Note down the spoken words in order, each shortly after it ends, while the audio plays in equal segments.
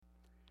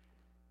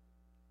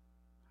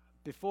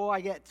Before I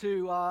get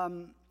to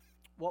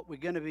what we're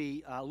going to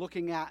be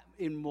looking at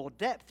in more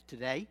depth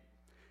today,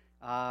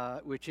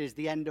 which is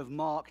the end of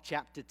Mark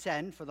chapter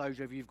 10, for those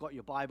of you who've got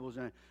your Bibles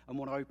and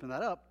want to open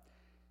that up,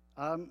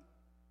 I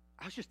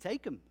was just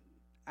taken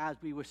as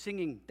we were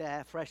singing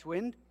there, Fresh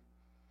Wind.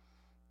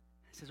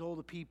 It says, all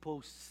the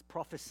people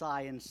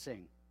prophesy and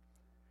sing.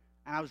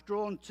 And I was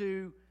drawn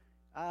to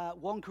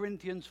 1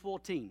 Corinthians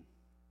 14.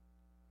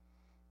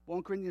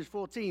 1 Corinthians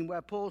 14,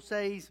 where Paul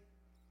says,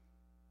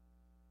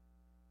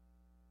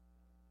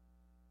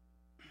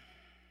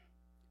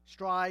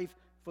 strive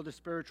for the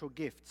spiritual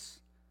gifts,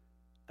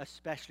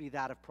 especially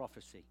that of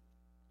prophecy.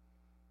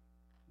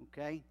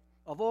 Okay?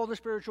 Of all the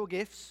spiritual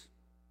gifts,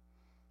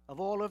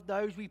 of all of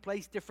those we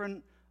place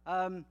different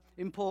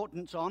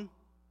importance on,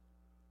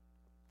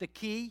 the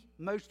key,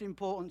 most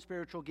important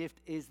spiritual gift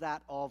is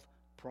that of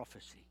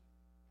prophecy.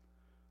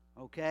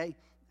 Okay?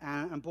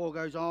 And Paul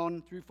goes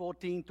on through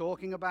 14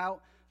 talking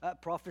about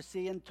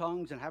prophecy and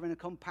tongues and having a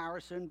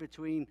comparison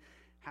between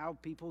how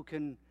people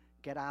can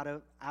get out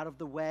of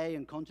the way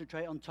and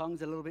concentrate on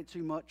tongues a little bit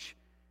too much.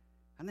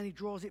 And then he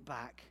draws it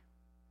back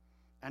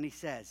and he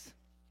says,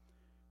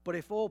 but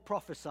if all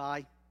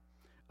prophesy,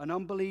 an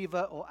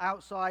unbeliever or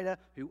outsider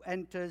who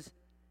enters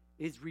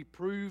is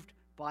reproved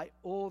by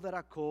all that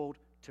are called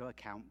to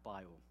account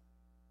by all.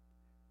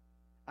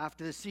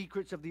 After the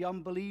secrets of the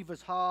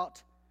unbeliever's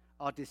heart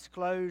are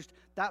disclosed,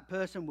 that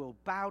person will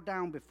bow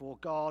down before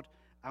God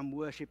and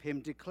worship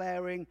him,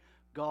 declaring,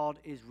 God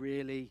is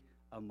really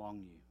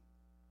among you.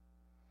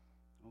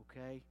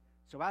 Okay?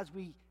 So as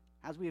we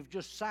have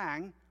just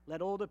sang,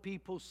 let all the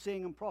people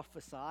sing and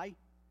prophesy.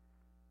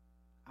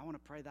 I want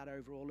to pray that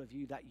over all of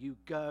you, that you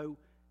go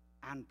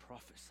and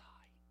prophesy.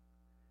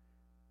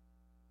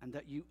 And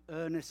that you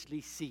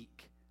earnestly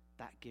seek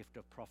that gift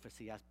of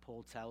prophecy, as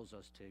Paul tells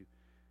us to.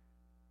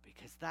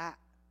 Because that,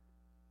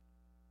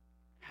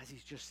 as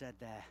he's just said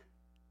there,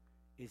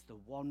 is the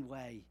one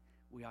way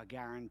we are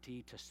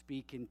guaranteed to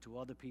speak into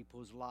other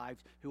people's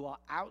lives who are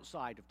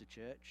outside of the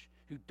church,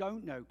 who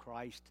don't know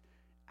Christ,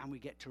 and we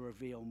get to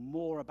reveal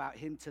more about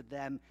him to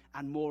them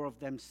and more of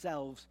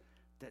themselves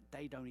that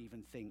they don't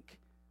even think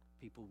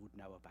people would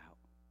know about.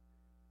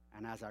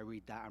 And as I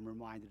read that, I'm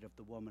reminded of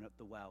the woman at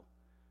the well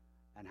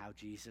and how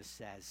Jesus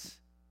says,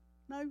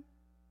 no,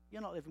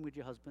 you're not living with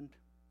your husband.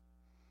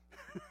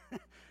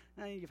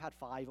 You've had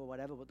 5 or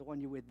whatever, but the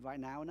one you're with right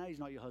now, no, he's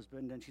not your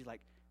husband. And she's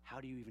like,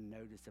 how do you even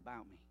know this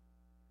about me?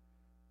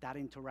 That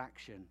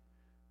interaction,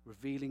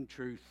 revealing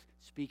truth,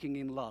 speaking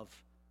in love,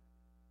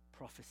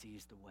 prophecy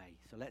is the way.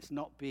 So let's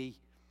not be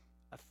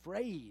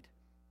afraid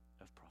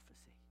of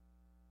prophecy.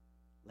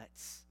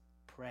 Let's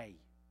pray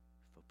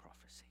for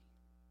prophecy.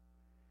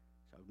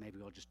 So maybe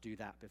we'll just do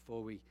that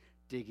before we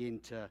dig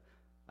into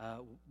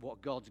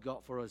what God's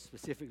got for us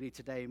specifically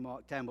today in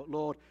Mark 10. But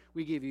Lord,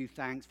 we give you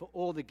thanks for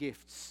all the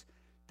gifts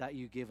that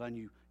you give and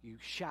you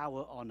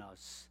shower on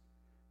us.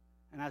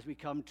 And as we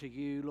come to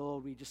you,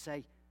 Lord, we just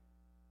say,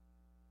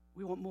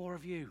 we want more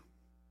of you.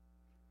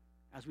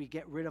 As we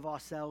get rid of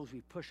ourselves,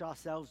 we push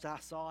ourselves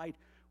aside,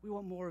 we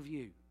want more of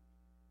you.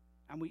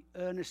 And we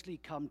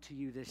earnestly come to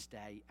you this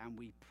day and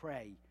we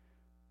pray.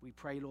 We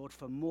pray, Lord,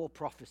 for more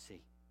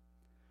prophecy.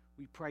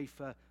 We pray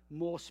for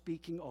more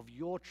speaking of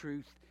your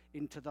truth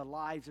into the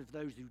lives of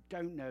those who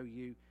don't know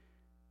you.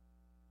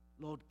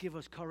 Lord, give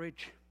us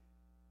courage.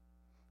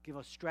 Give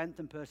us strength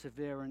and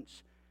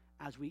perseverance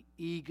as we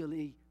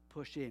eagerly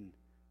push in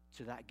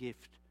to that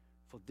gift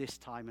for this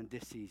time and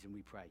this season,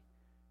 we pray.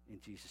 In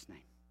Jesus' name.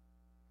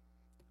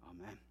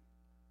 Amen.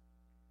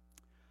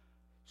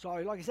 So,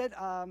 like I said,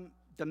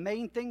 the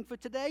main thing for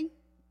today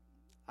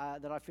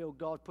that I feel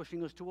God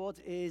pushing us towards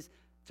is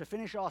to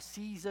finish our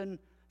season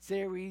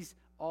series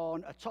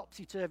on a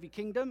topsy-turvy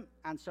kingdom.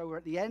 And so we're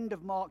at the end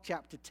of Mark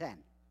chapter 10.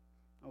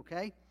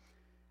 Okay?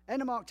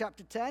 End of Mark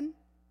chapter 10,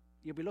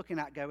 you'll be looking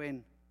at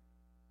going,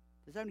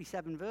 there's only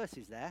 7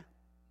 verses there.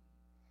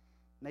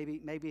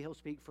 Maybe he'll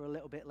speak for a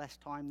little bit less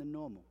time than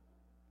normal.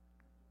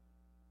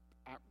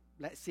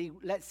 Let's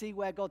see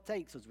where God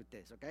takes us with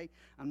this, okay?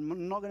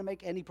 I'm not going to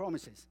make any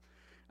promises.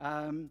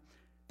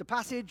 The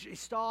passage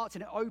starts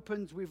and it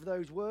opens with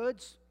those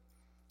words.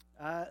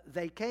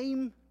 They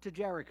came to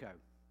Jericho.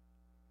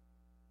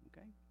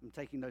 Okay? I'm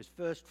taking those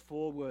first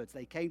 4 words.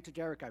 They came to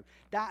Jericho.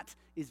 That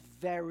is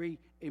very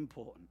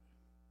important.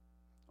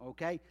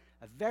 Okay?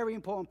 A very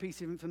important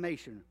piece of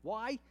information.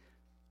 Why?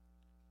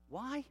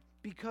 Why?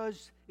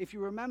 Because if you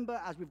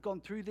remember, as we've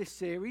gone through this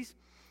series,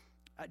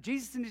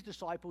 Jesus and his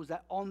disciples, they're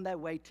on their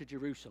way to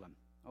Jerusalem,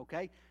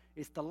 okay?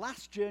 It's the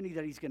last journey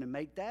that he's going to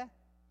make there,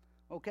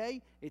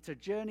 okay? It's a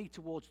journey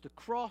towards the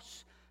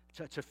cross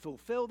to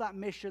fulfill that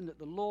mission that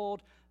the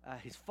Lord,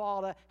 his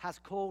Father, has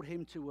called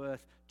him to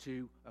earth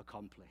to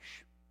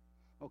accomplish,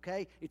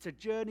 okay? It's a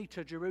journey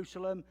to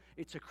Jerusalem.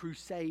 It's a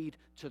crusade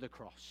to the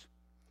cross.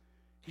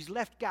 He's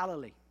left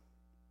Galilee,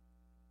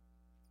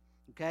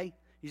 okay?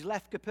 He's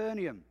left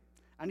Capernaum.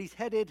 And he's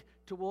headed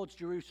towards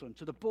Jerusalem,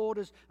 to the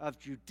borders of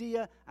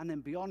Judea, and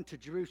then beyond to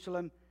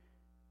Jerusalem.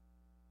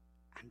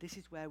 And this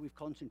is where we've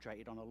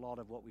concentrated on a lot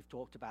of what we've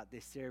talked about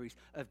this series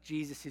of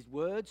Jesus'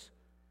 words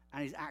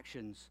and his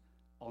actions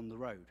on the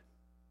road.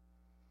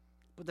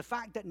 But the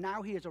fact that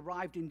now he has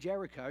arrived in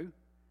Jericho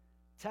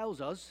tells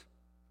us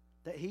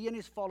that he and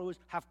his followers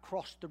have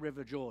crossed the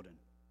River Jordan.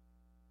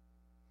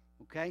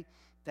 Okay?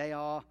 They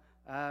are,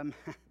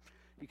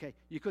 okay,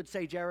 you could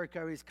say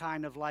Jericho is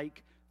kind of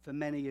like, for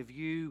many of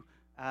you,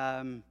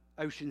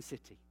 Ocean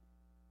City.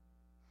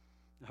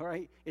 All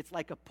right? It's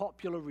like a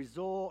popular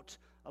resort.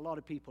 A lot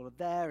of people are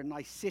there, a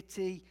nice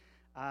city.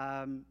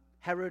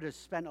 Herod has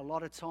spent a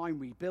lot of time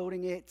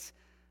rebuilding it.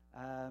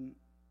 And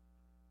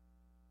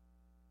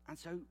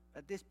so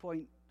at this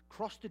point,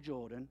 cross the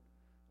Jordan,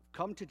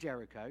 come to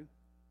Jericho.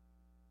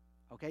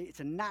 Okay, it's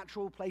a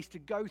natural place to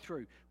go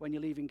through when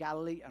you're leaving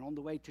Galilee and on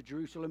the way to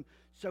Jerusalem.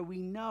 So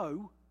we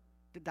know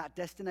that that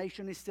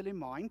destination is still in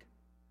mind,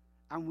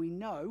 and we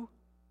know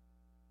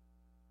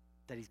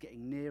that he's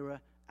getting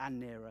nearer and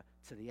nearer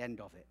to the end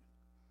of it.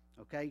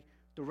 Okay,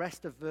 the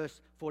rest of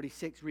verse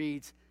 46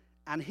 reads,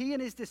 "And he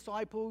and his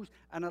disciples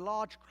and a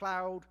large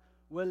crowd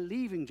were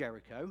leaving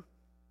Jericho.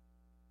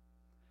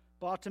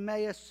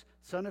 Bartimaeus,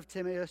 son of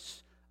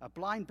Timaeus, a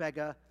blind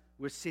beggar,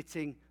 was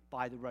sitting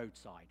by the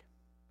roadside."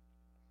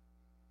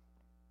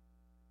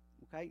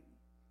 Okay?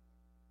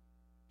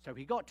 So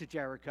he got to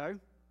Jericho.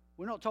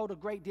 We're not told a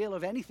great deal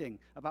of anything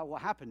about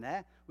what happened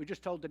there. We're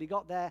just told that he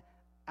got there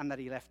and that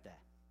he left there.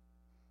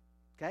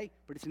 Okay?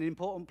 But it's an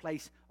important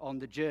place on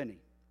the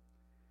journey.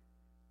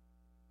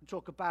 We'll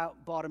talk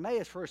about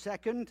Bartimaeus for a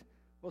second.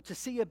 Well, to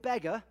see a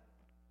beggar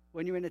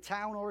when you're in a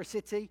town or a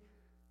city,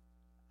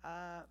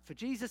 for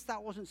Jesus,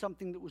 that wasn't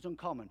something that was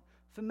uncommon.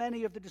 For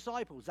many of the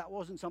disciples, that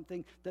wasn't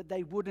something that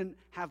they wouldn't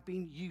have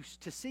been used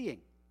to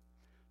seeing.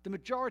 The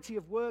majority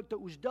of work that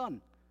was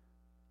done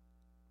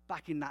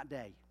back in that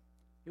day,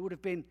 it would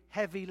have been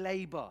heavy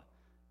labor,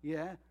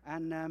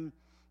 and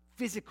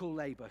physical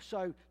labor.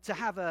 So to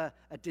have a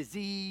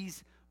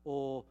disease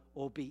or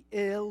be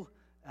ill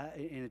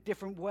in a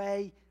different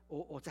way,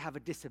 or to have a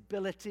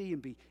disability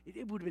and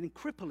it would have been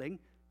crippling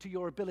to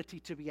your ability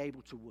to be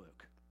able to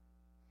work.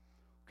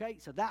 Okay,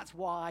 so that's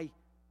why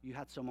you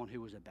had someone who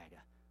was a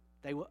beggar.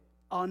 They were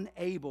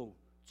unable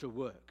to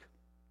work.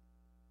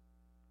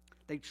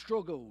 They'd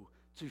struggle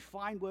to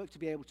find work to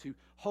be able to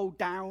hold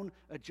down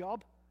a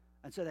job,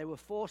 and so they were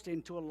forced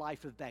into a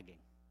life of begging.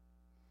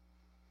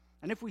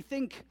 And if we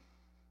think,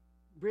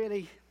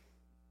 really,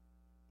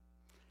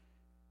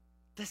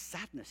 there's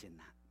sadness in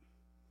that,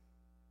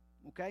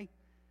 okay?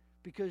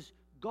 Because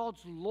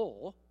God's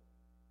law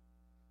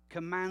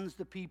commands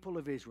the people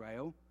of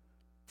Israel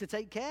to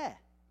take care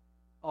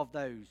of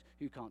those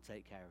who can't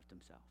take care of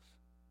themselves.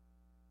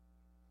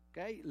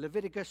 Okay,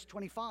 Leviticus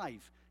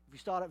 25. If you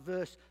start at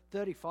verse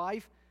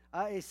 35,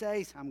 it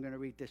says, I'm going to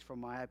read this from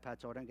my iPad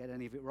so I don't get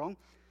any of it wrong.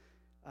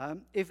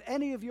 If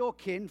any of your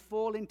kin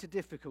fall into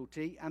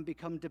difficulty and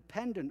become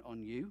dependent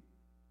on you,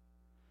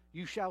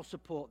 you shall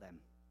support them.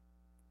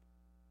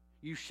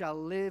 They shall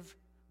live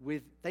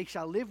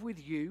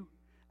with you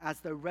as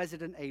though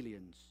resident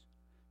aliens.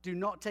 Do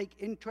not take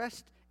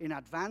interest in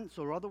advance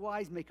or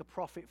otherwise make a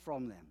profit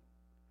from them,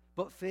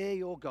 but fear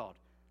your God.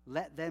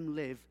 Let them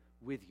live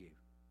with you.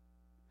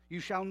 You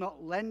shall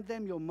not lend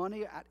them your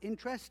money at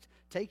interest,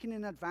 taken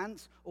in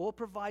advance, or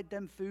provide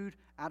them food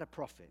at a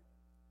profit.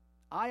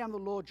 I am the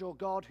Lord your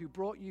God who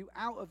brought you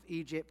out of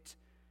Egypt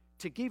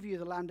to give you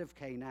the land of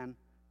Canaan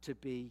to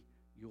be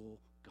your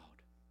God.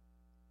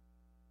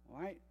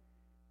 All right?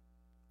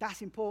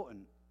 That's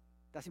important.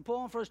 That's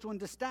important for us to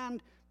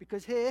understand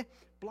because here,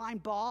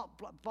 blind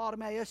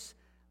Bartimaeus,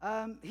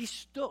 he's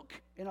stuck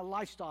in a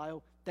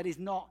lifestyle that is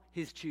not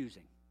his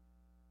choosing.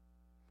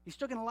 He's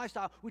stuck in a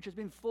lifestyle which has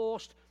been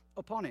forced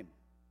upon him.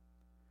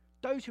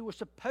 Those who were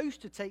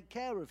supposed to take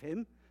care of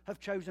him have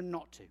chosen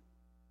not to.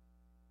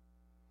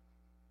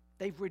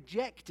 They've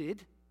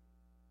rejected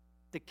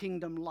the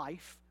kingdom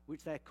life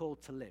which they're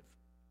called to live.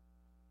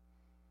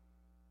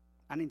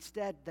 And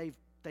instead,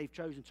 they've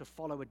chosen to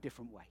follow a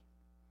different way.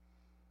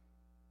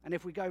 And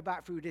if we go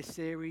back through this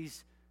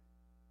series,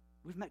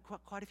 we've met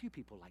quite a few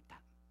people like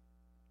that.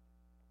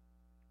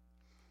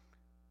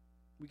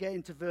 We get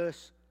into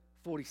verse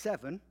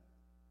 47.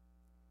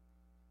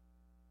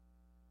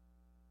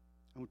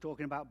 And we're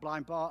talking about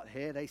blind Bart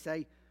here. They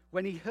say,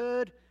 when he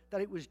heard that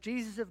it was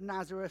Jesus of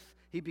Nazareth,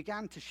 he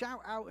began to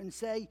shout out and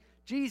say,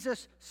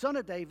 Jesus, son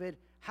of David,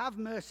 have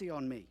mercy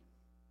on me.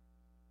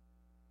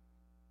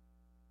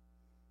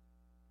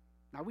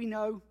 Now we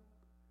know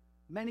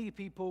many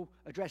people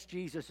address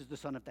Jesus as the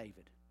son of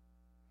David.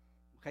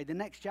 Okay, the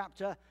next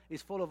chapter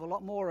is full of a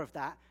lot more of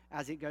that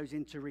as it goes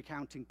into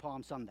recounting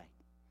Palm Sunday.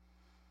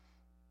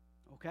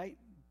 Okay?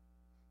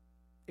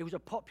 It was a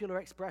popular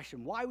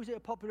expression. Why was it a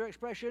popular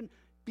expression?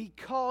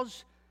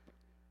 Because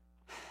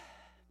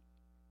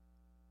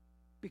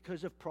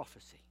of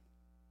prophecy.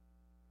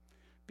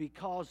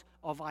 Because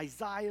of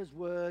Isaiah's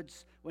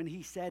words when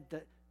he said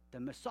that the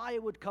Messiah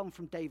would come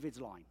from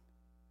David's line.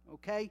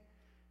 Okay?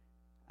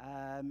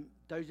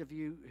 Those of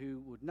you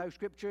who would know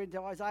scripture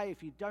into Isaiah,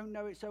 if you don't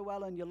know it so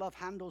well and you love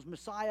Handel's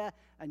Messiah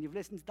and you've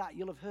listened to that,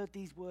 you'll have heard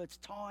these words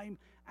time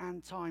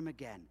and time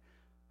again.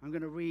 I'm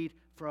going to read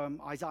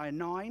from Isaiah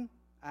 9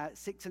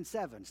 6 and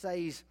 7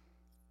 says,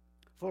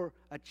 "For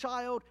a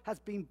child has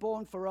been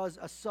born for us,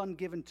 a son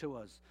given to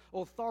us.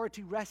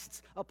 Authority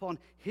rests upon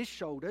his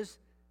shoulders,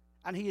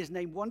 and he is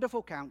named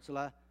Wonderful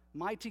Counselor,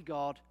 Mighty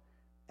God,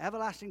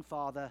 Everlasting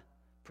Father,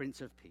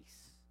 Prince of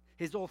Peace.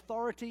 His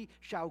authority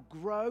shall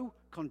grow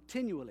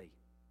continually,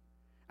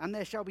 and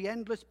there shall be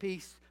endless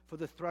peace for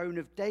the throne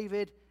of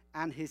David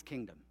and his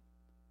kingdom.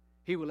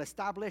 He will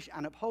establish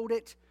and uphold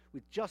it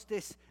with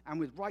justice and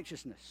with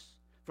righteousness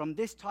from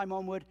this time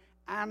onward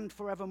and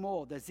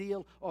forevermore. The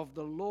zeal of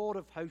the Lord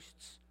of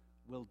hosts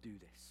will do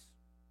this."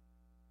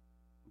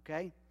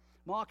 Okay?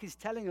 Mark is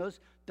telling us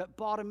that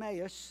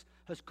Bartimaeus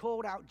has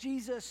called out,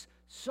 "Jesus,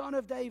 Son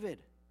of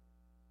David."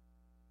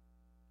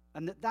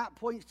 And that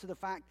points to the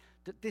fact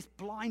that this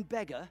blind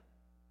beggar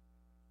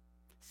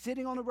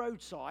sitting on a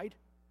roadside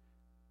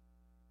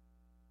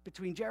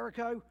between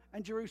Jericho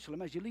and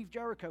Jerusalem, as you leave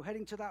Jericho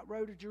heading to that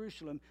road of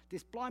Jerusalem,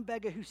 this blind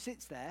beggar who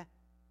sits there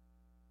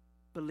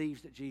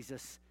believes that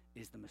Jesus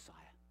is the Messiah.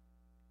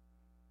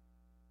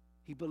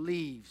 He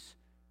believes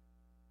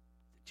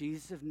that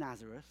Jesus of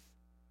Nazareth,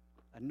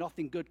 and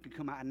nothing good can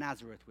come out of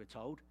Nazareth, we're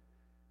told,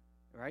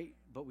 right?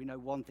 But we know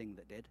one thing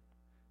that did.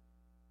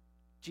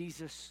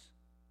 Jesus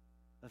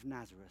of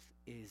Nazareth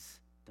is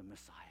the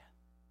Messiah.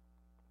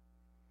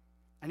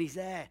 And he's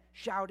there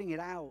shouting it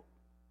out.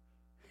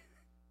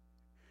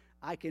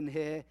 I can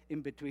hear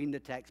in between the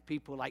text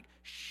people like,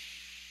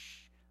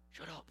 "Shh,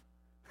 shut up,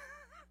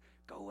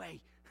 go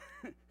away.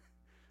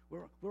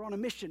 We're on a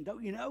mission,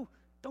 don't you know?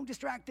 Don't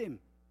distract him."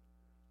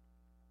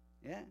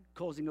 Yeah,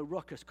 causing a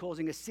ruckus,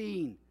 causing a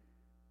scene.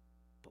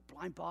 But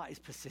blind Bart is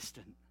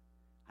persistent,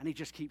 and he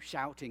just keeps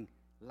shouting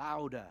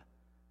louder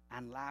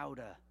and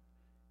louder.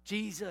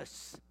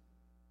 "Jesus,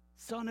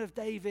 Son of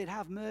David,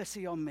 have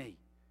mercy on me.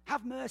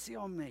 Have mercy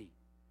on me."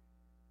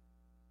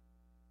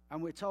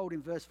 And we're told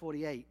in verse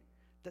 48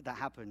 that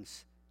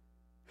happens,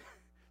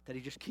 that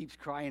he just keeps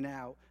crying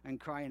out and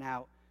crying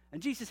out.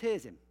 And Jesus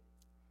hears him.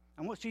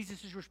 And what's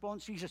Jesus'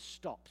 response? Jesus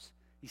stops.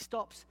 He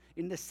stops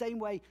in the same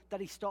way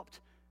that he stopped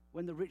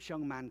when the rich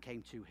young man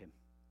came to him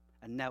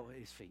and knelt at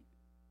his feet.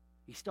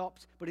 He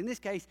stops, but in this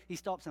case, he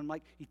stops and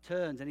he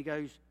turns and he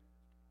goes,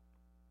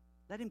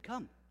 "Let him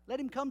come.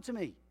 Let him come to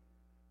me."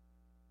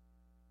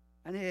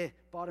 And here,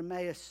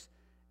 Bartimaeus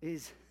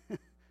is,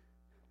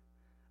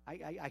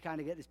 I kind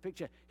of get this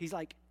picture. He's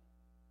like,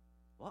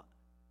 "What?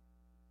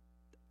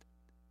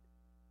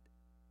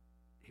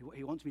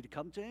 He wants me to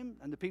come to him?"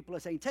 And the people are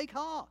saying, "Take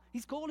heart.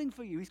 He's calling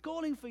for you. He's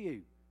calling for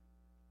you."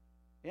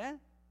 Yeah?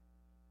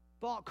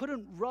 Bart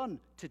couldn't run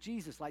to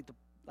Jesus like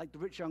the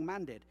rich young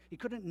man did. He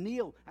couldn't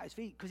kneel at his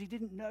feet because he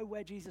didn't know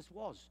where Jesus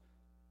was.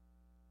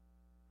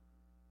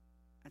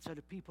 And so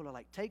the people are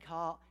like, "Take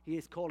heart. He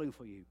is calling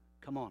for you.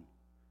 Come on."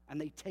 And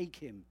they take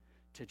him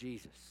to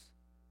Jesus.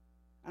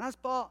 And as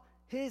Bart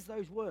hears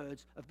those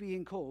words of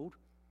being called,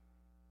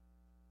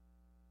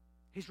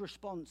 his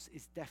response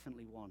is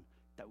definitely one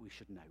that we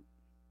should note.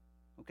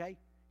 Okay?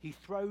 He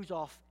throws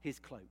off his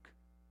cloak.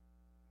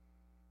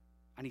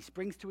 And he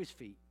springs to his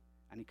feet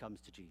and he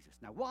comes to Jesus.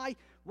 Now,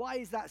 why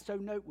is that so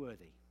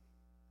noteworthy?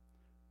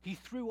 He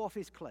threw off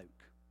his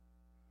cloak.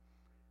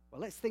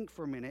 Well, let's think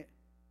for a minute.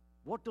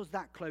 What does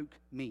that cloak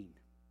mean?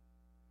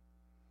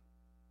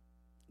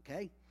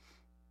 Okay?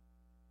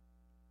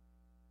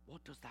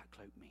 What does that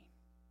cloak mean?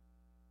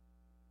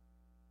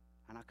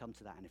 And I'll come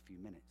to that in a few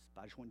minutes,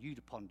 but I just want you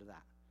to ponder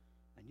that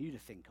and you to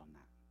think on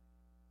that.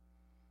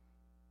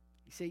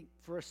 You see,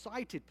 for a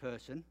sighted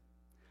person,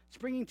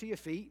 springing to your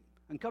feet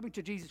and coming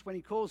to Jesus when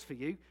he calls for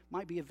you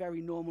might be a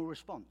very normal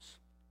response.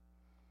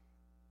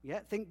 Yeah,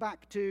 think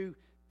back to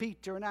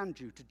Peter and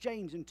Andrew, to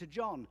James and to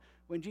John,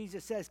 when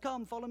Jesus says,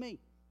 "Come, follow me."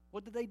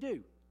 What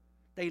do?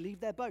 They leave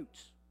their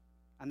boats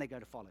and they go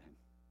to follow him.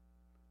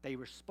 They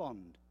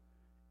respond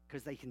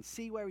because they can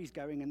see where he's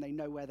going and they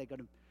know where they're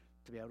going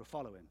to be able to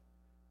follow him.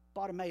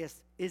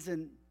 Bartimaeus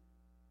isn't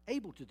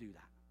able to do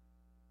that.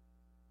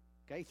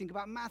 Okay, think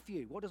about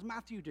Matthew. What does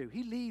Matthew do?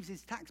 He leaves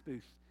his tax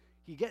booth.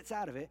 He gets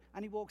out of it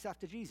and he walks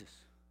after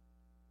Jesus.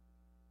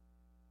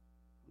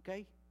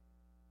 Okay?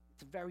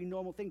 It's a very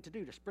normal thing to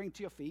do, to spring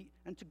to your feet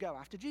and to go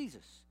after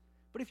Jesus.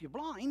 But if you're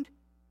blind,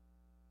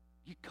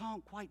 you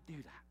can't quite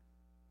do that.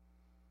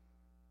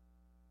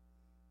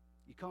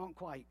 You can't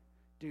quite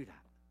do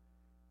that.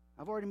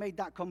 I've already made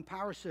that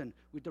comparison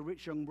with the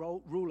rich young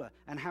ruler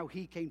and how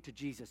he came to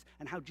Jesus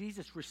and how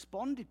Jesus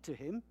responded to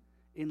him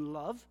in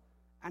love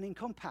and in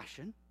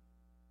compassion.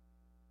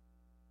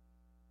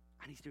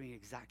 And he's doing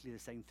exactly the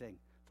same thing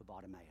for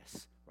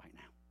Bartimaeus right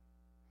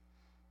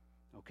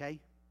now. Okay?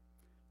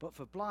 But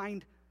for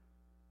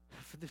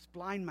this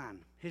blind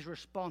man, his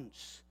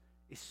response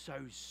is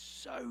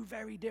so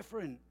very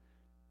different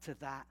to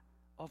that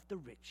of the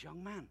rich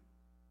young man.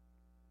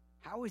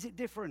 How is it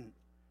different?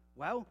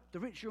 Well, the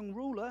rich young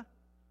ruler,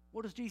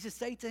 what does Jesus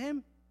say to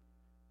him?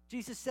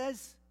 Jesus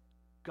says,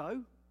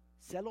 "Go,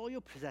 sell all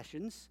your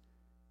possessions,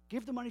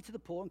 give the money to the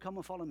poor, and come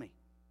and follow me."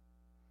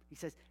 He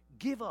says,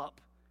 give up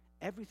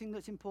everything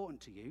that's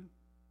important to you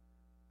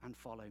and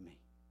follow me.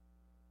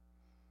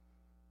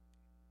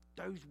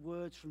 those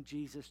words from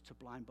Jesus to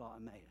blind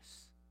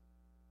Bartimaeus.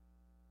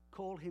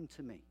 Call him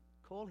to me.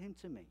 Call him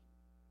to me.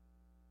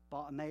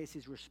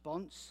 Bartimaeus'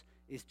 response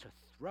is to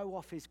throw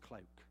off his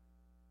cloak.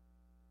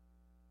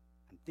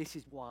 And this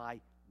is why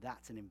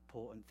that's an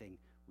important thing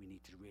we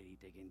need to really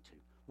dig into.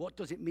 What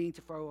does it mean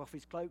to throw off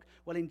his cloak?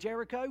 Well, in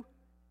Jericho,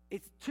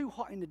 it's too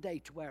hot in the day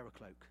to wear a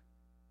cloak.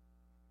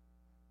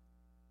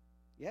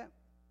 Yeah?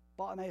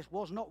 Bartimaeus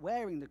was not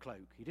wearing the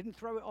cloak. He didn't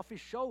throw it off his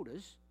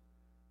shoulders.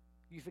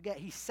 You forget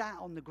he sat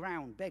on the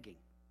ground begging.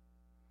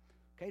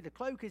 Okay, the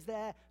cloak is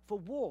there for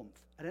warmth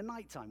at a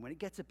nighttime when it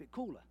gets a bit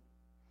cooler.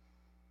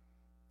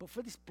 But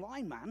for this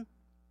blind man,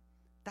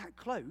 that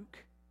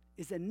cloak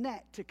is a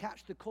net to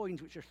catch the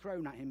coins which are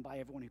thrown at him by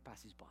everyone who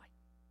passes by.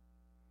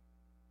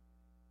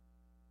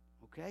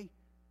 Okay?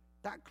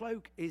 That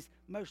cloak is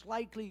most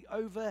likely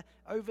over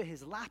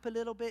his lap a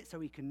little bit so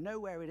he can know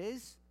where it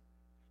is.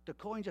 The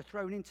coins are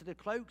thrown into the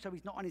cloak so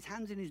he's not on his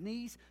hands and his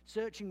knees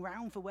searching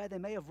around for where they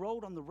may have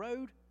rolled on the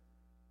road.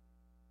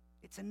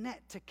 It's a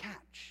net to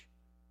catch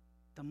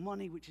the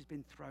money which has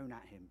been thrown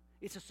at him.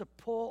 It's a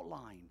support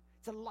line.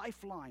 It's a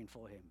lifeline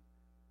for him.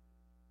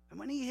 And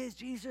when he hears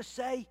Jesus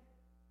say,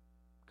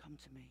 "Come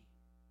to me,"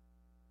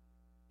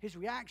 his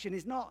reaction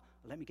is not,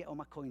 "Let me get all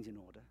my coins in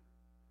order."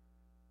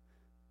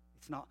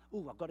 It's not,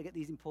 "Oh, I've got to get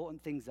these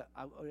important things."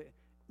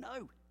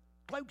 No,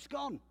 cloak's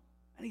gone.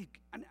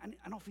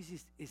 And off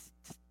is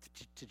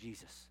to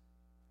Jesus.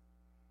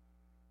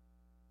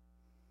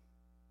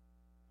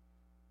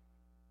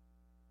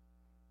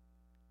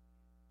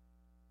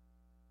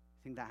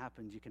 I think that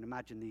happens. You can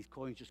imagine these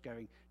coins just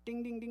going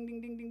ding, ding, ding,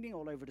 ding, ding, ding, ding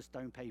all over the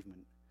stone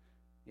pavement.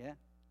 Yeah?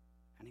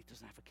 And he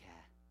doesn't have a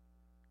care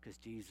because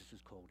Jesus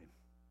has called him.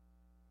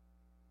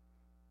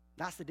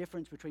 That's the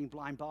difference between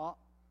blind Bart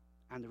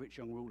and the rich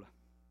young ruler.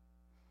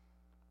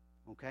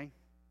 Okay?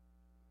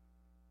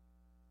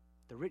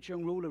 The rich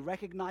young ruler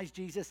recognized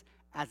Jesus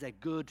as a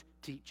good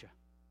teacher.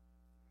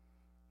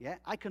 Yeah?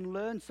 I can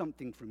learn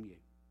something from you,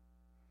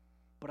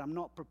 but I'm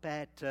not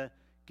prepared to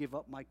give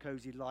up my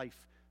cozy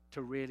life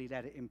to really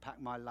let it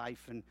impact my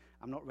life, and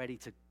I'm not ready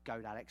to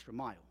go that extra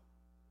mile.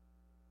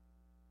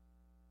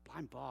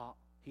 Blind Bart,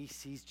 he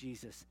sees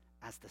Jesus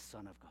as the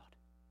Son of God,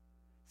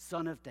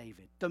 Son of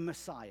David, the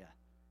Messiah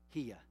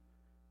here.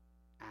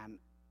 And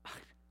I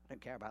don't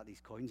care about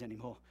these coins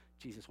anymore.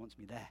 Jesus wants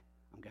me there.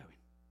 I'm going.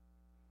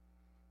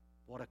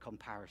 What a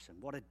comparison.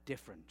 What a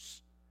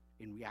difference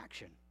in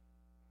reaction.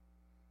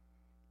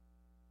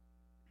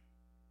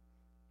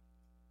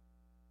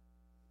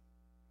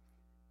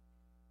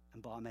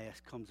 And Bartimaeus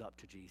comes up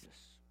to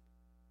Jesus.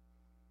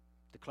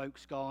 The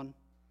cloak's gone.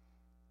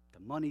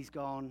 The money's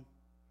gone.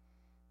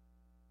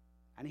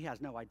 And he has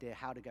no idea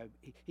how to go.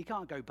 He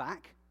can't go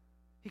back.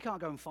 He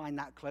can't go and find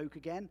that cloak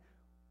again.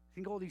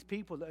 Think all these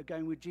people that are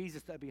going with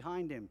Jesus that are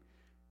behind him.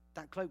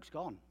 That cloak's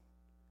gone.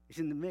 It's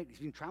in the mix. It's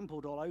been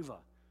trampled all over.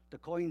 The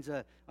coins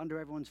are under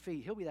everyone's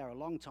feet. He'll be there a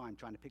long time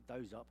trying to pick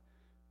those up,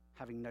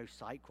 having no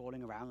sight,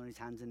 crawling around on his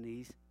hands and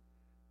knees.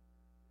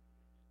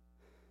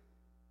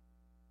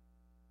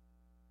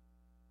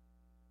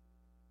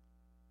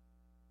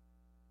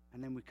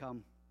 And then we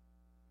come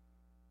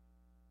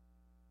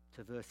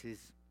to the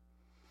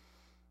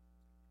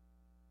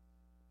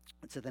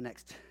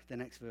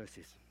next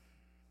verses.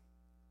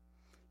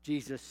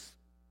 Jesus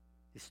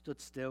is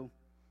stood still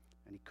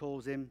and he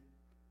calls him,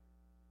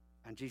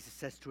 and Jesus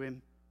says to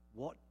him,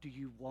 "What do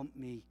you want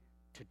me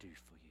to do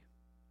for you?"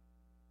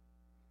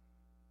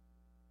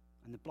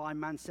 And the blind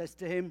man says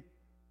to him,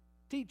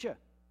 "Teacher,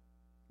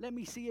 let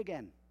me see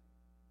again."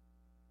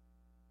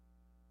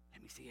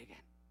 Let me see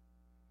again.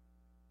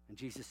 And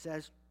Jesus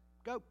says,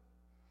 "Go.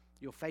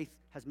 Your faith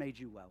has made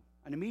you well."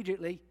 And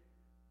immediately,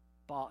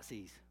 Bart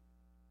sees.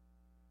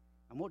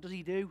 And what does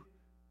he do?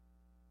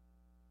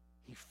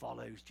 He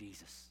follows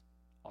Jesus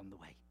on the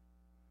way.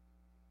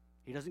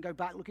 He doesn't go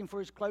back looking for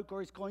his cloak or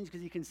his coins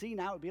because he can see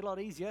now. It'd be a lot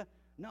easier.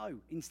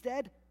 No.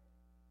 Instead,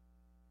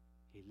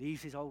 he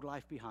leaves his old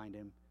life behind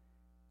him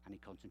and he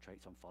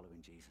concentrates on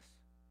following Jesus.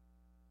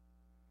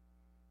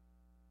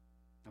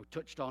 Now, we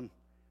touched on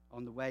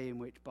the way in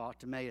which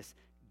Bartimaeus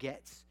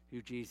gets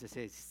who Jesus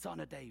is,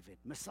 Son of David,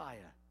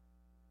 Messiah.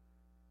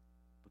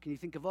 But can you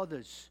think of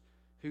others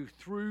who,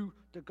 through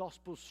the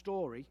gospel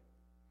story,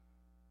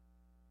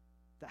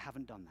 that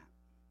haven't done that?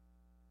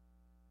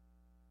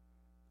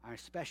 And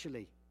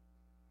especially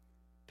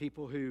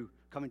people who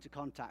come into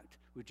contact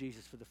with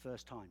Jesus for the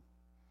first time.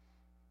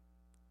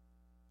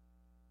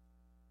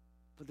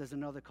 But there's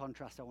another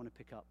contrast I want to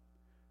pick up,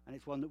 and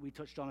it's one that we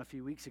touched on a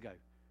few weeks ago.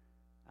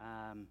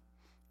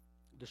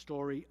 The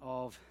story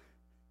of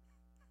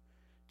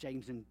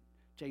James and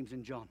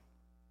John.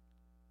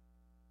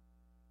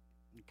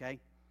 Okay?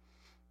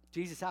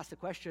 Jesus asked the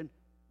question,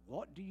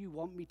 "What do you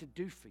want me to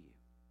do for you?"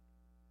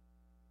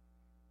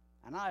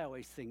 And I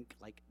always think,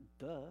 like,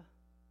 duh.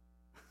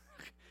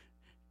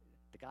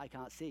 The guy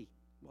can't see.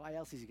 Why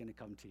else is he going to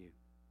come to you?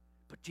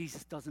 But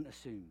Jesus doesn't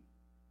assume.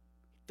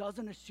 He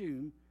doesn't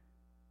assume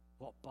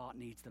what Bart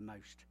needs the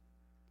most.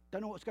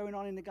 Don't know what's going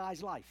on in the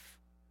guy's life.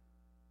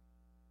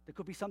 There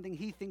could be something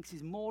he thinks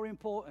is more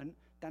important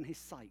than his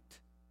sight.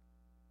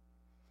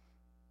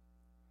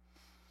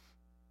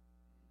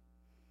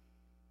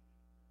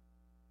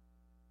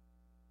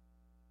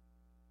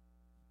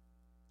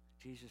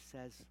 Jesus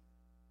says,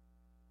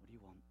 what do you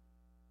want?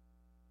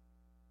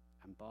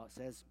 And Bart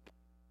says,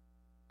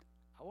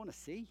 I want to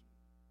see.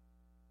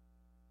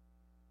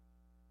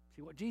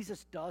 See, what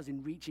Jesus does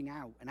in reaching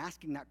out and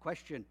asking that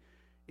question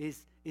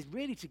is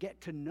really to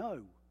get to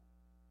know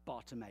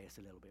Bartimaeus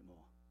a little bit more.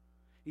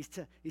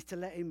 Is to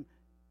let him,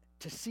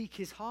 to seek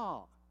his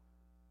heart,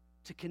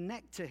 to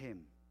connect to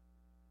him,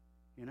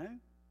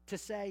 to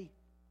say,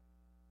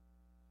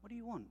 what do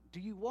you want? Do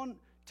you want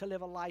to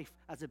live a life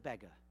as a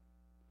beggar?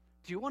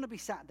 Do you want to be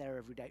sat there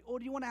every day? Or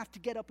do you want to have to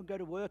get up and go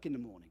to work in the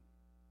morning?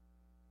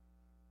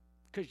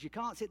 Because you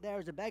can't sit there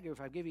as a beggar if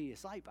I give you your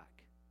sight back.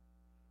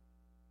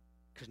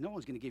 Because no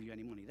one's going to give you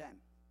any money then.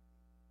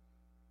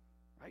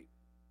 Right?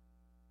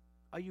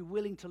 Are you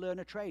willing to learn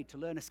a trade, to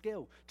learn a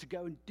skill, to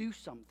go and do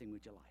something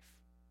with your life?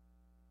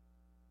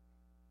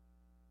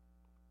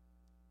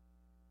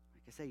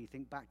 Like I say, you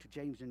think back to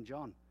James and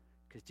John,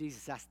 because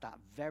Jesus asked that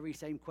very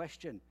same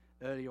question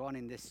earlier on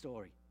in this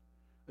story.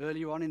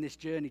 Earlier on in this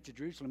journey to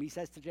Jerusalem, he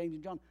says to James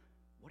and John,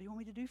 what do you want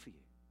me to do for you?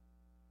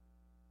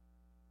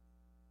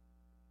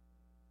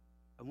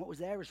 And what was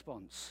their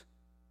response?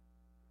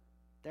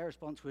 Their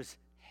response was,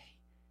 hey,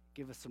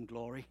 give us some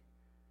glory.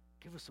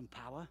 Give us some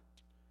power.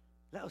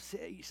 Let us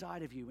sit at each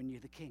side of you when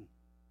you're the king.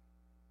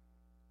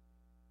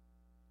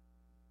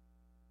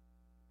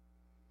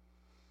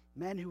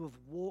 Men who have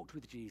walked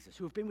with Jesus,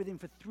 who have been with him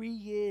for 3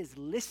 years,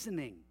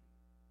 listening,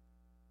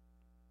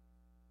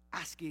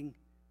 asking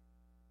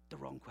the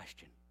wrong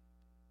question.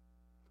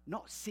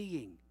 Not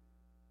seeing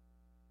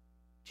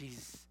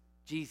Jesus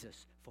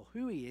for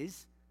who he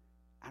is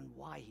and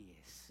why he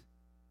is.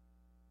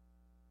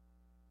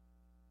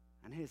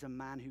 And here's a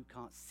man who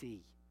can't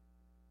see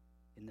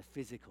in the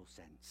physical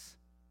sense,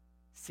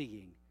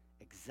 seeing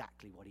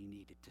exactly what he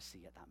needed to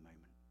see at that moment.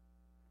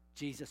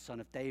 Jesus, Son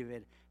of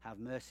David, have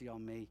mercy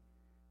on me.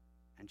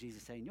 And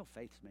Jesus saying, your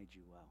faith's made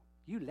you well.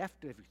 You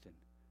left everything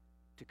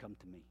to come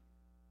to me.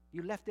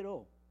 You left it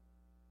all.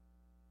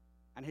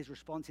 And his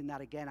response in that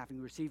again, having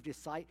received his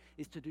sight,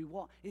 is to do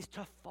what? Is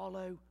to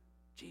follow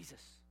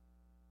Jesus.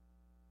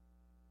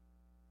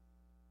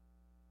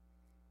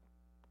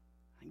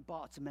 I think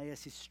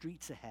Bartimaeus is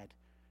streets ahead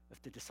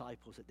of the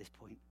disciples at this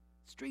point.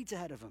 Streets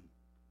ahead of them.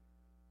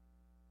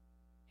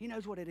 He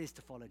knows what it is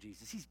to follow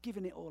Jesus. He's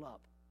given it all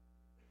up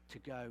to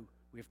go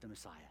with the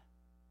Messiah.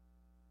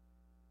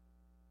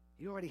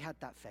 He already had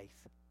that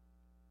faith.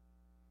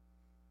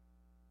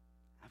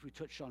 As we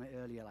touched on it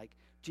earlier, like,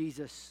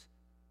 Jesus,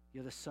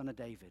 you're the Son of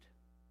David.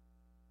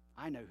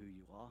 I know who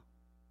you are.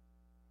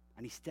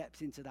 And he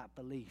steps into that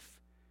belief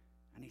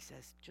and he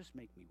says, just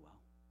make me well.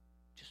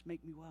 Just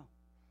make me well.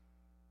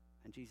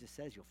 And Jesus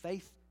says, your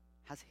faith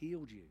has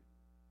healed you.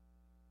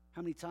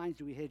 How many times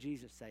do we hear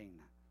Jesus saying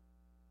that?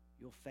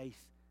 Your faith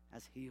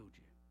has healed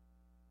you.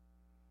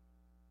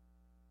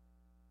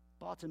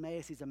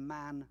 Bartimaeus is a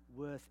man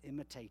worth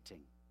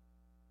imitating.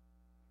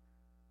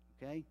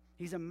 Okay?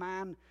 He's a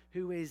man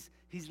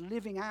he's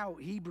living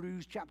out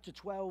Hebrews chapter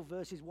 12,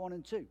 verses 1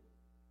 and 2,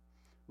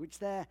 which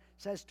there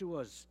says to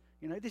us,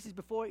 this is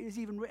before it is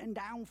even written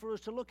down for us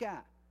to look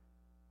at.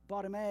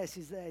 Bartimaeus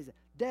is there.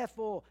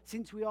 Therefore,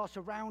 since we are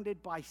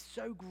surrounded by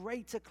so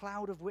great a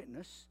cloud of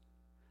witness,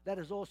 let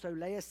us also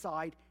lay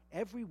aside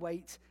every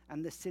weight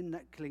and the sin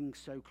that clings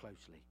so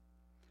closely.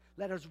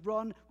 Let us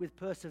run with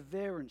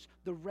perseverance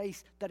the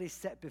race that is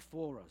set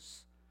before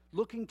us,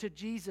 looking to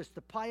Jesus,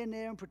 the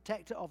pioneer and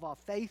protector of our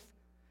faith,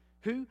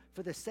 who,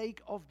 for the sake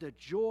of the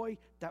joy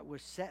that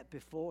was set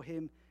before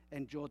him,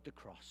 endured the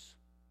cross,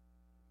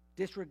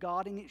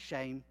 disregarding its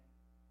shame,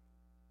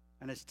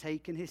 and has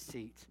taken his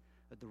seat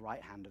at the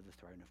right hand of the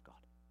throne of God.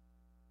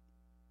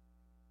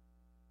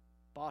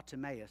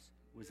 Bartimaeus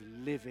was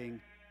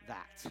living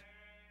that.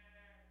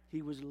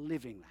 He was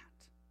living that.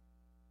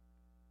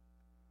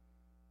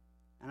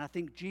 And I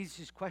think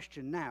Jesus'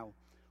 question now,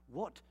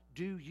 what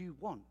do you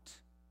want?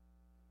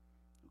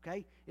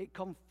 Okay? It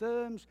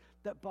confirms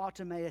that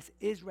Bartimaeus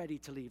is ready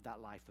to leave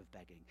that life of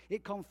begging.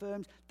 It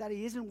confirms that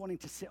he isn't wanting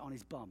to sit on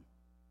his bum,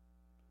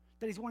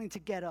 that he's wanting to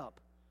get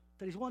up,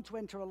 that he's wanting to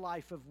enter a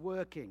life of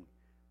working,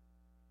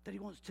 that he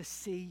wants to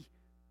see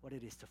what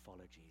it is to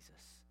follow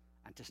Jesus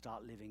and to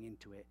start living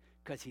into it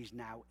because he's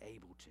now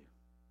able to.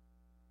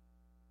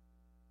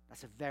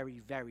 That's a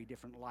very, very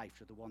different life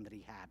to the one that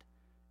he had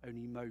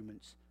only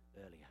moments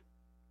earlier.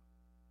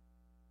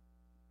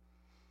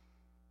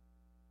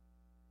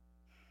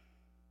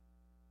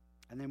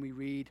 And then we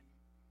read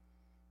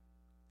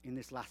in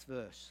this last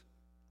verse,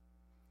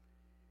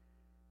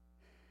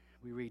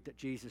 we read that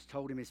Jesus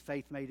told him his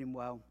faith made him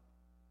well.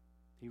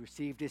 He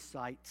received his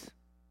sight,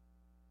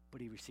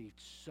 but he received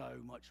so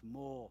much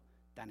more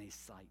than his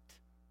sight.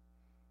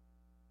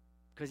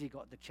 Because he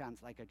got the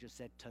chance, like I just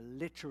said, to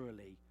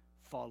literally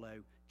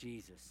follow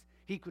Jesus.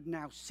 He could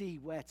now see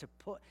where to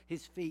put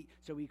his feet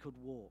so he could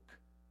walk,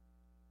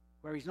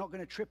 where he's not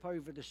going to trip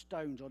over the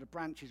stones or the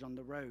branches on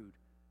the road.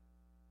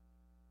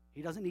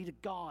 He doesn't need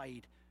a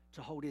guide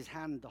to hold his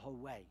hand the whole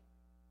way.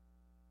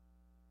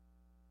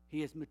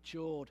 He has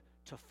matured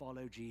to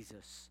follow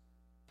Jesus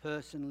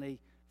personally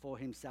for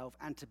himself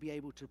and to be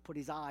able to put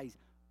his eyes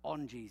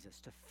on Jesus,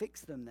 to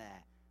fix them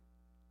there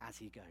as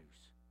he goes.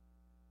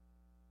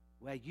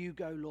 Where you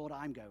go, Lord,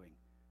 I'm going,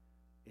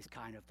 is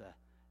kind of the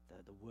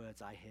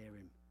words I hear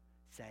him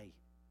say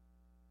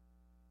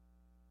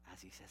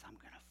as he says, I'm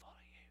going to follow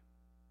you.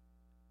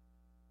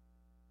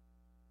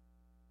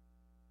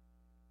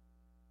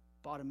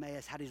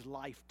 Bartimaeus had his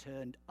life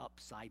turned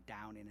upside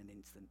down in an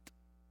instant.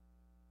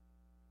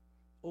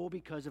 All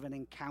because of an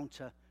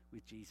encounter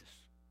with Jesus.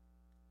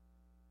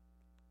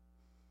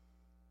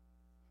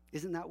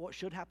 Isn't that what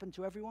should happen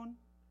to everyone?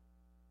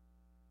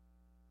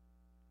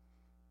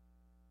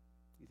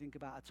 You think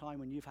about a time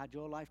when you've had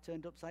your life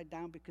turned upside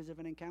down because of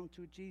an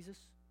encounter with Jesus?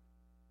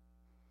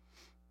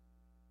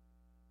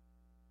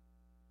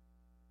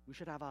 We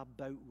should have our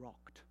boat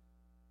rocked.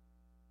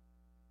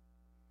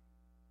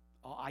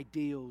 Our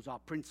ideals, our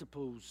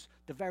principles,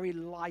 the very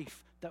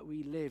life that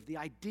we live, the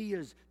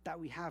ideas that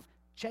we have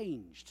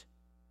changed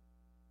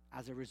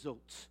as a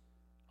result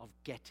of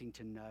getting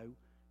to know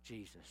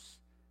Jesus,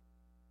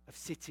 of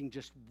sitting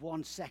just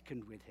 1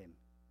 second with him,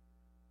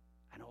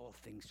 and all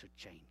things should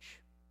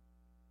change.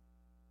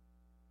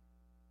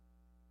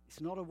 It's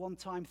not a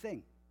one-time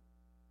thing.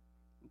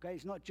 Okay,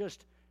 it's not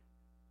just,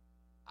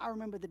 I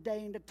remember the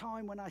day and the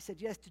time when I said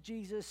yes to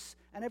Jesus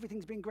and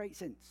everything's been great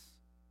since.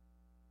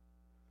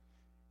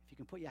 If you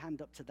can put your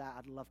hand up to that,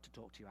 I'd love to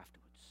talk to you afterwards.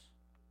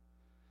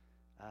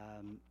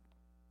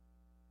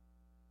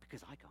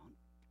 Because I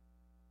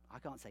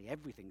can't say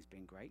everything's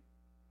been great.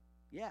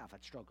 Yeah, I've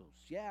had struggles.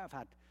 Yeah, I've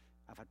had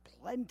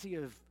plenty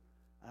of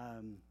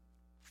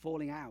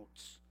falling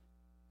out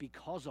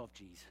because of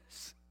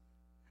Jesus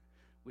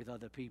with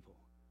other people.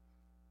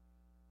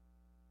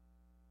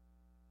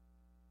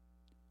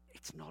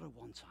 It's not a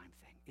one-time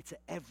thing. It's an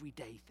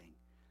everyday thing.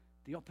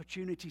 The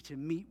opportunity to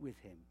meet with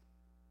him,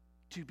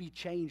 to be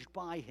changed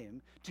by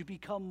him, to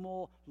become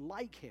more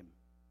like him.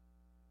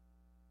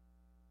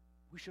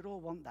 We should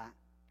all want that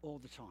all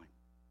the time.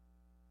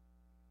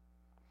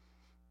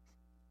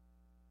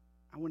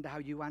 I wonder how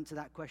you answer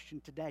that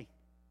question today.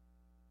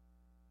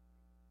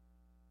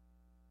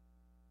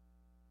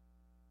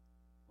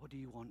 What do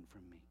you want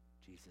from me?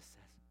 Jesus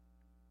says.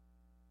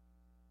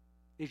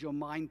 Is your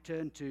mind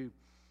turned to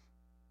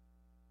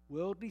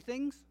worldly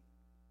things?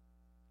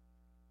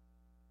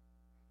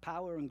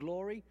 Power and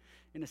glory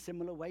in a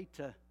similar way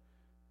to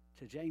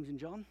James and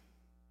John?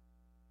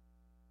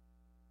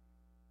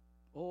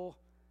 Or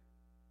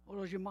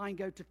does your mind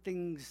go to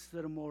things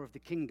that are more of the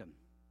kingdom?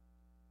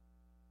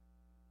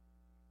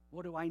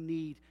 What do I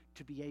need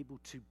to be able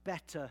to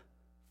better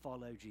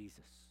follow Jesus?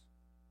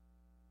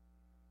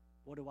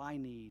 What do I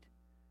need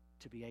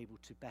to be able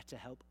to better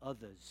help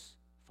others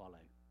follow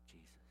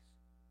Jesus?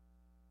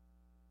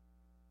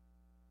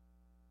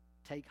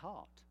 Take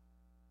heart.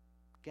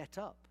 Get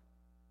up.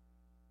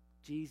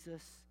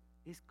 Jesus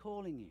is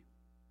calling you.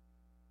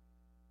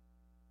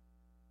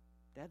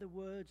 They're the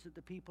words that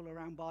the people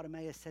around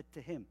Bartimaeus said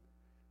to him.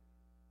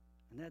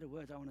 And they're the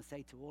words I want to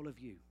say to all of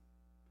you,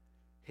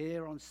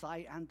 here on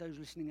site and those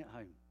listening at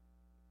home.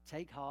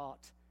 Take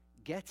heart.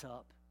 Get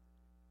up.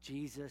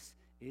 Jesus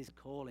is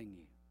calling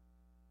you.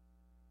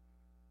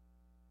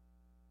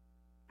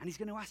 And he's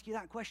going to ask you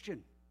that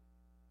question.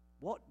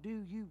 What do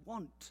you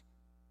want?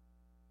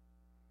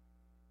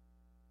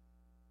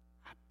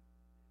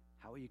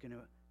 How are you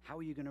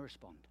going to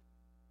respond?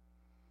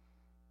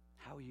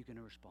 How are you going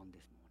to respond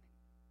this morning?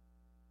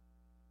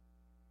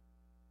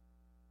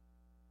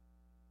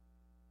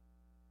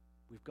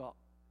 We've got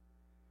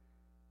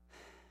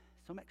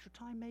some extra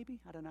time, maybe.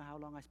 I don't know how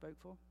long I spoke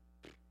for.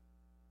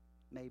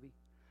 Maybe.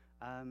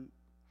 I'd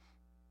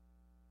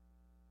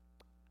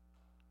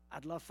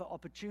love for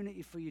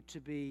opportunity for you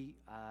to be,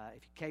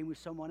 if you came with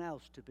someone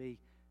else, to be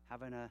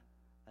having a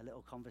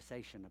little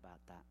conversation about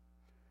that.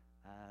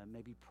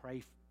 Maybe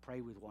pray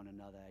with one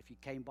another. If you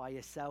came by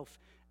yourself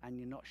and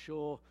you're not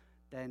sure,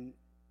 then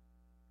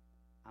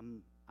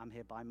I'm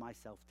here by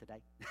myself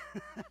today.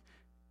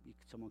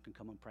 Someone can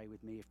come and pray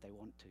with me if they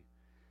want to.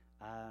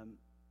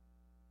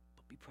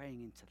 But be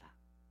praying into that.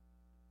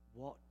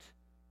 What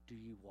do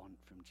you want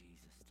from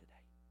Jesus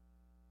today?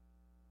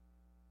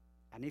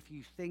 And if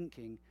you're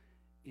thinking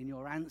in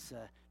your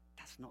answer,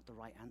 that's not the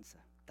right answer,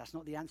 that's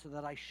not the answer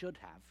that I should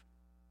have,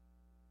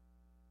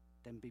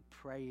 then be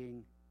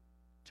praying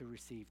to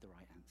receive the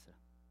right answer.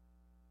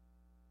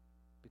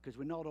 Because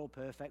we're not all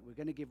perfect. We're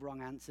going to give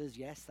wrong answers.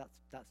 Yes,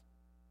 that's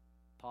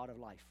part of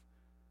life.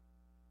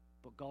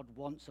 But God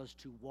wants us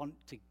to want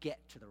to get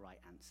to the right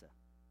answer,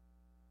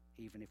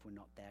 even if we're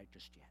not there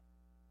just yet.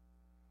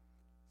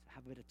 So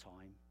have a bit of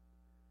time.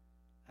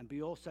 And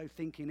be also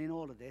thinking in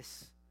all of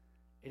this,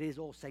 it is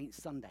All Saints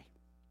Sunday.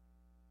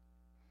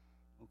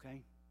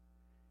 Okay?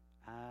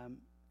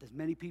 There's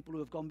many people who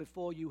have gone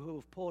before you who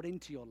have poured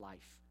into your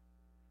life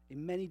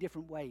in many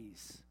different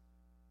ways.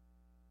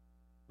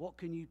 What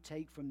can you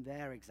take from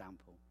their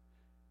example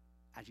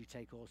as you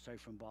take also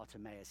from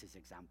Bartimaeus'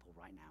 example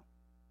right now?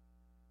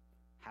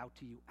 How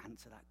do you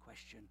answer that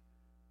question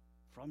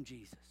from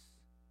Jesus?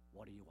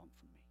 What do you want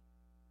from me?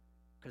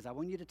 Because I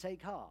want you to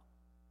take heart,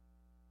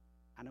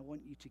 and I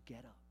want you to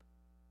get up,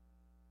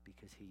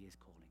 because he is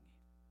calling you.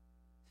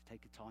 So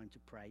take a time to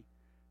pray,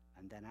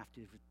 and then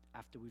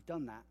after we've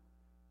done that,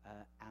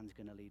 Anne's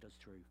going to lead us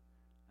through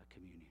a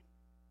communion.